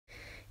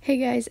Hey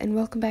guys, and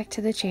welcome back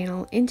to the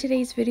channel. In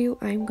today's video,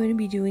 I'm going to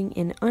be doing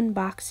an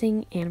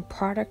unboxing and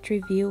product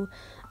review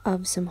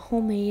of some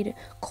homemade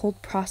cold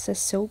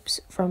processed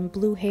soaps from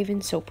Blue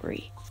Haven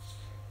Soapery.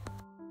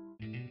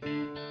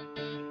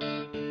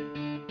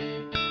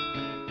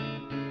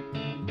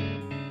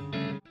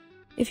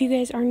 If you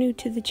guys are new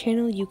to the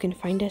channel, you can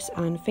find us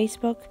on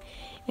Facebook,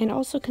 and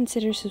also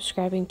consider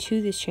subscribing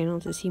to this channel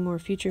to see more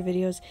future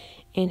videos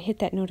and hit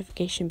that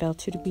notification bell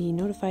to be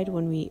notified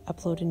when we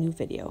upload a new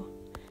video.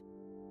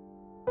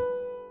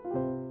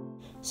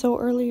 So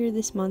earlier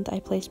this month, I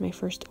placed my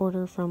first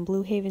order from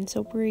Blue Haven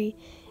Soapery,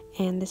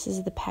 and this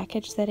is the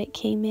package that it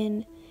came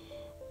in,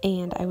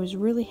 and I was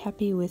really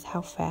happy with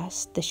how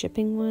fast the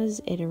shipping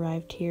was. It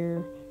arrived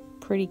here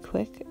pretty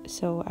quick,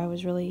 so I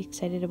was really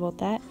excited about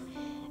that,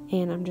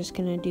 and I'm just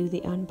going to do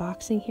the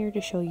unboxing here to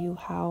show you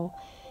how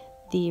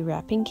the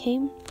wrapping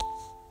came.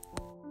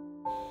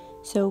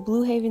 So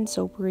Blue Haven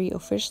Soapery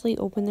officially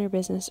opened their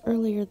business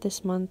earlier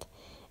this month,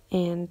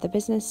 and the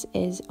business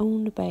is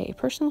owned by a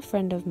personal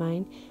friend of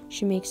mine.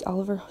 She makes all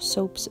of her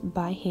soaps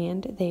by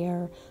hand. They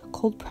are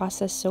cold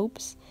processed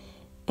soaps,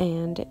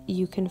 and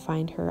you can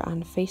find her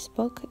on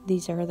Facebook.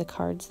 These are the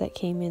cards that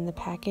came in the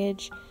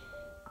package,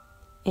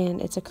 and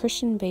it's a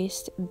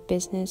Christian-based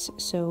business,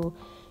 so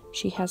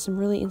she has some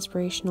really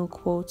inspirational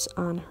quotes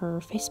on her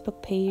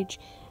Facebook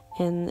page,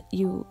 and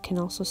you can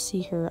also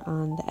see her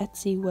on the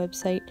Etsy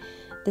website.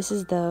 This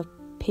is the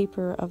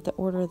paper of the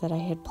order that I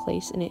had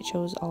placed, and it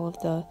shows all of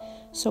the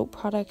soap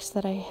products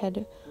that I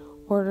had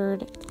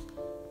ordered.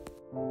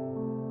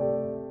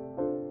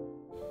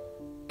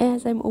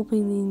 As I'm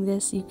opening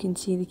this, you can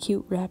see the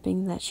cute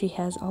wrapping that she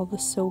has all the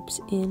soaps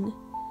in.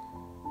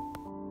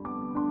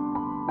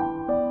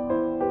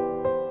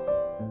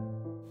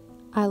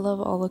 I love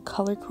all the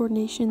color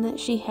coordination that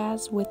she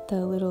has with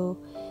the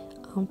little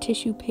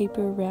tissue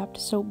paper wrapped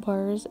soap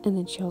bars, and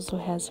then she also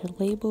has her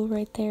label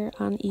right there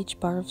on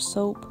each bar of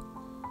soap.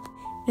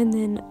 And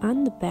then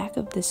on the back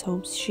of the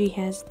soaps, she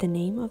has the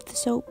name of the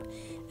soap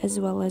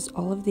as well as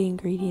all of the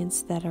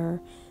ingredients that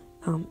are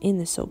in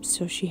the soaps,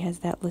 so she has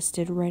that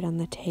listed right on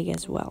the tag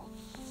as well.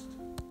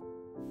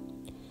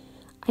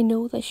 I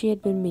know that she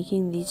had been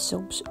making these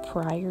soaps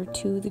prior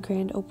to the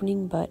grand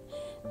opening, but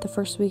the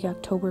first week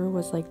October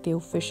was like the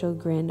official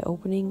grand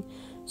opening,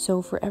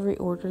 so for every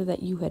order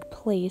that you had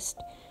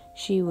placed,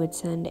 she would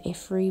send a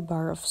free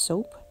bar of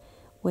soap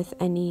with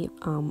any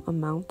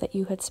amount that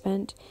you had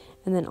spent,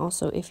 and then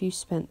also if you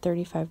spent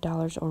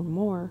 $35 or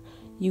more,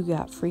 you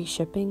got free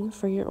shipping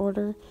for your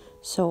order.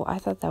 So I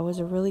thought that was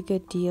a really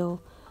good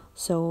deal.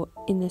 So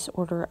in this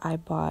order, I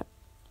bought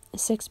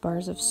 6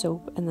 bars of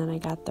soap, and then I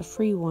got the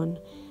free one,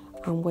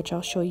 which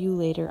I'll show you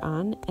later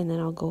on, and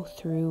then I'll go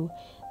through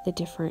the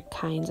different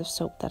kinds of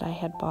soap that I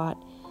had bought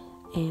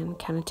and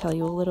kind of tell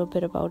you a little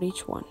bit about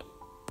each one.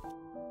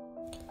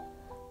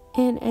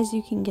 And as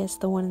you can guess,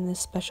 the one in this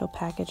special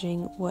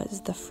packaging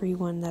was the free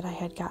one that I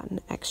had gotten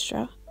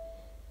extra.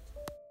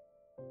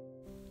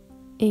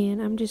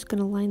 And I'm just going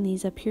to line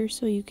these up here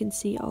so you can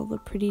see all the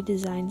pretty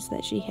designs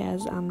that she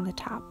has on the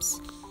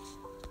tops.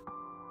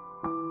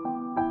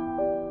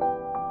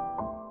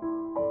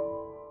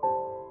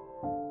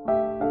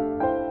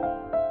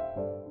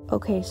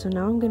 Okay, so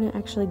now I'm going to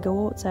actually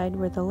go outside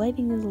where the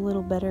lighting is a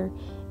little better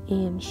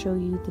and show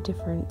you the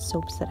different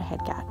soaps that I had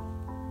got.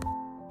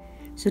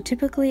 So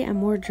typically I'm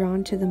more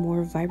drawn to the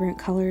more vibrant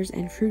colors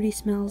and fruity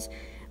smells,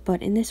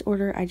 but in this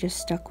order I just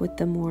stuck with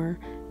the more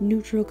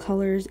neutral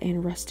colors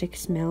and rustic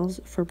smells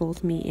for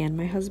both me and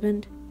my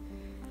husband.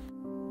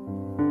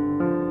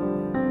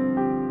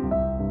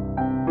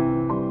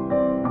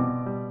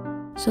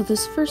 So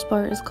this first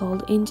bar is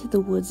called Into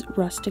the Woods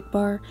Rustic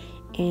Bar,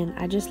 and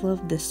I just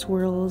love the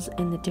swirls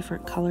and the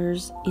different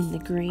colors in the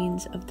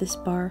grains of this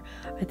bar.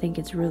 I think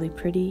it's really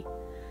pretty.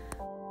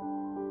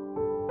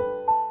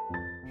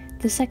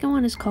 The second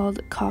one is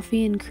called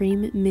Coffee and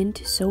Cream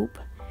Mint Soap.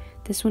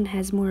 This one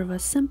has more of a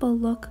simple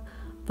look,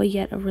 but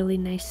yet a really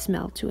nice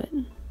smell to it.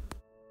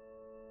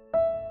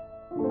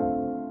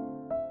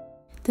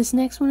 This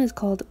next one is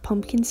called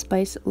Pumpkin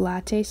Spice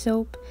Latte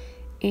Soap,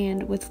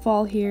 and with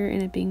fall here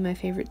and it being my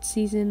favorite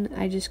season,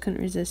 I just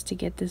couldn't resist to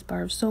get this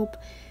bar of soap,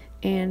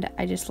 and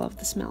I just love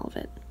the smell of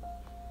it.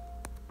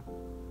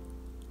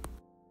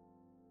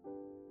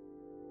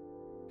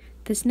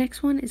 This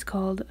next one is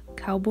called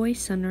Cowboy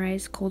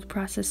Sunrise Cold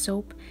Processed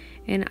Soap,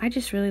 and I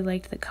just really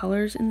liked the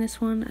colors in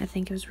this one. I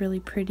think it was really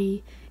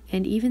pretty,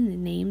 and even the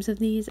names of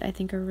these I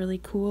think are really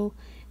cool.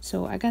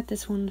 So I got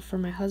this one for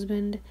my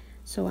husband,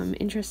 so I'm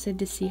interested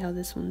to see how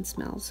this one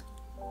smells.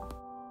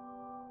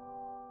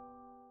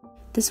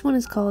 This one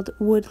is called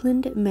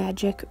Woodland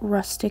Magic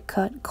Rustic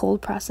Cut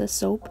Cold Processed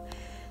Soap.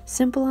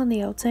 Simple on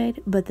the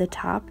outside, but the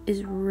top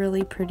is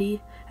really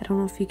pretty. I don't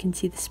know if you can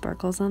see the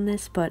sparkles on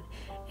this, but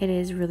it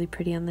is really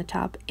pretty on the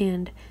top,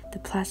 and the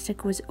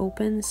plastic was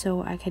open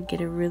so I could get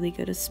a really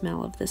good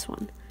smell of this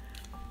one.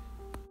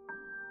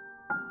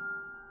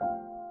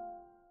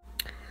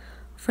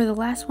 For the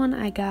last one,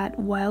 I got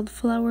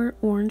Wildflower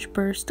Orange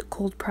Burst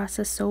Cold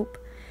Processed Soap.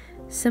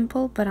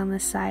 simple, but on the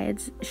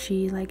sides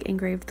she like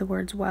engraved the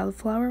words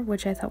wildflower,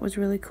 which I thought was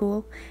really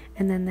cool.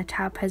 And then the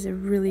top has a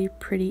really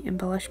pretty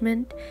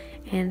embellishment,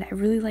 and I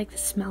really like the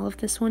smell of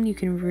this one. You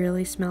can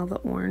really smell the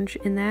orange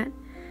in that.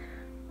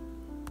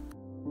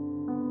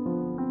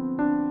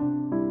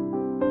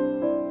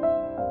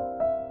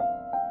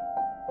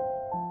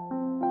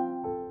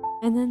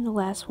 And then the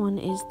last one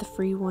is the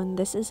free one.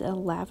 This is a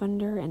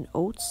lavender and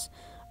oats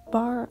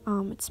bar.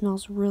 It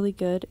smells really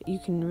good. You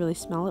can really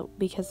smell it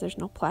because there's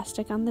no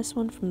plastic on this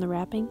one from the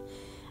wrapping.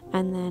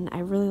 And then I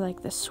really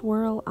like the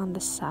swirl on the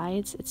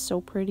sides. It's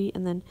so pretty.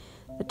 And then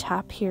the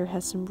top here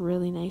has some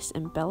really nice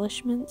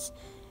embellishments.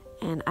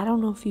 And I don't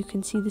know if you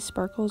can see the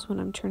sparkles when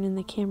I'm turning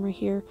the camera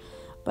here,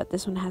 but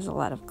this one has a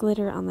lot of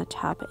glitter on the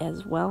top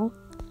as well.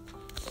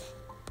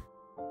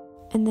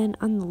 And then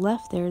on the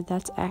left there,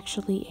 that's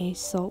actually a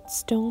salt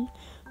stone.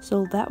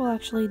 So that will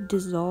actually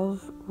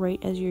dissolve right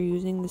as you're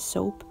using the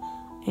soap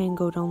and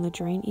go down the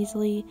drain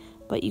easily.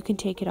 But you can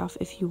take it off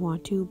if you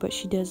want to. But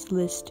she does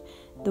list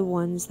the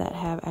ones that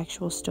have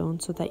actual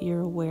stones so that you're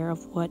aware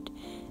of what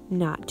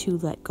not to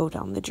let go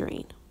down the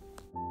drain.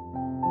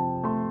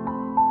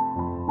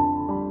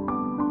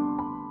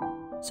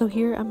 So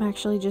here I'm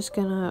actually just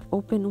gonna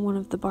open one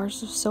of the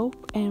bars of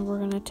soap and we're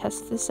gonna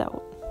test this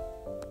out.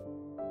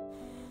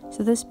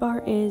 So this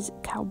bar is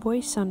Cowboy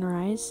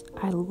Sunrise.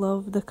 I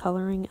love the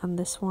coloring on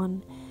this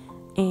one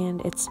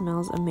and it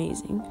smells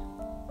amazing.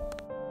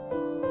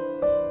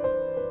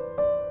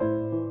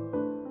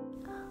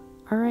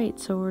 Alright,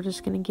 so we're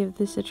just going to give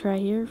this a try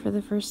here for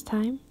the first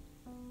time.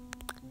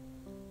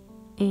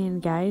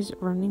 And guys,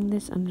 running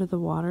this under the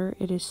water,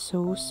 it is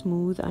so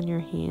smooth on your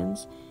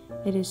hands.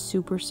 It is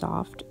super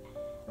soft.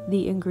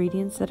 The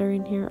ingredients that are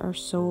in here are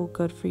so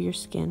good for your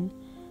skin.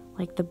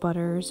 Like the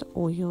butters,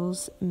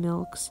 oils,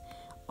 milks,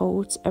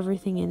 oats,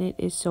 everything in it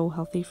is so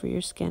healthy for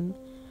your skin.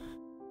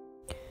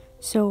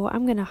 So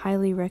I'm going to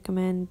highly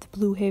recommend the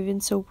Blue Haven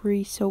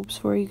Soapery soaps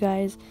for you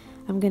guys.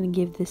 I'm going to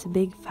give this a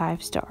big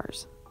 5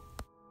 stars.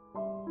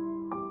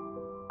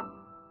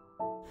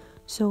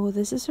 So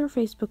this is her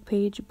Facebook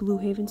page, Blue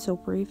Haven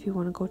Soapery, if you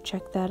want to go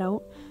check that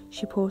out.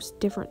 She posts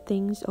different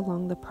things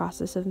along the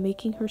process of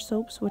making her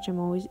soaps, which I'm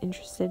always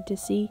interested to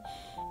see.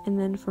 And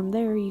then from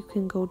there, you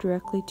can go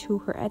directly to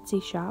her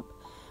Etsy shop,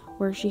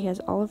 where she has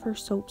all of her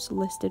soaps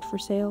listed for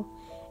sale.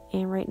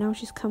 And right now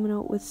she's coming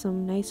out with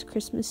some nice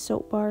Christmas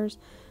soap bars,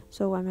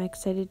 so I'm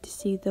excited to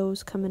see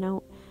those coming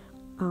out.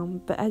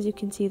 But as you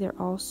can see, they're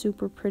all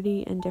super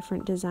pretty and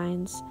different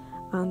designs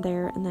on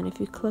there. And then if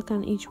you click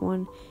on each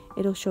one,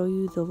 it'll show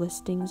you the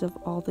listings of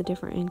all the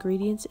different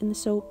ingredients in the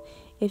soap.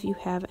 If you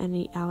have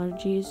any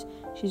allergies,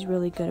 she's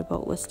really good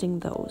about listing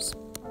those.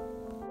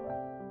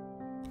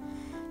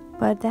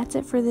 But that's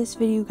it for this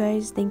video,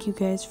 guys. Thank you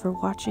guys for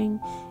watching.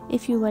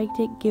 If you liked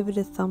it, give it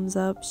a thumbs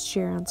up,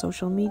 share on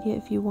social media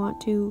if you want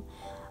to.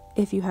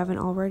 If you haven't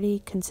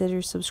already,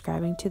 consider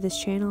subscribing to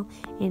this channel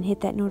and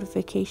hit that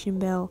notification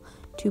bell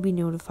to be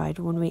notified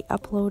when we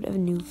upload a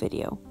new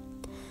video.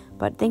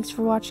 But thanks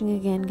for watching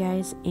again,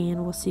 guys,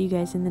 and we'll see you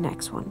guys in the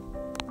next one.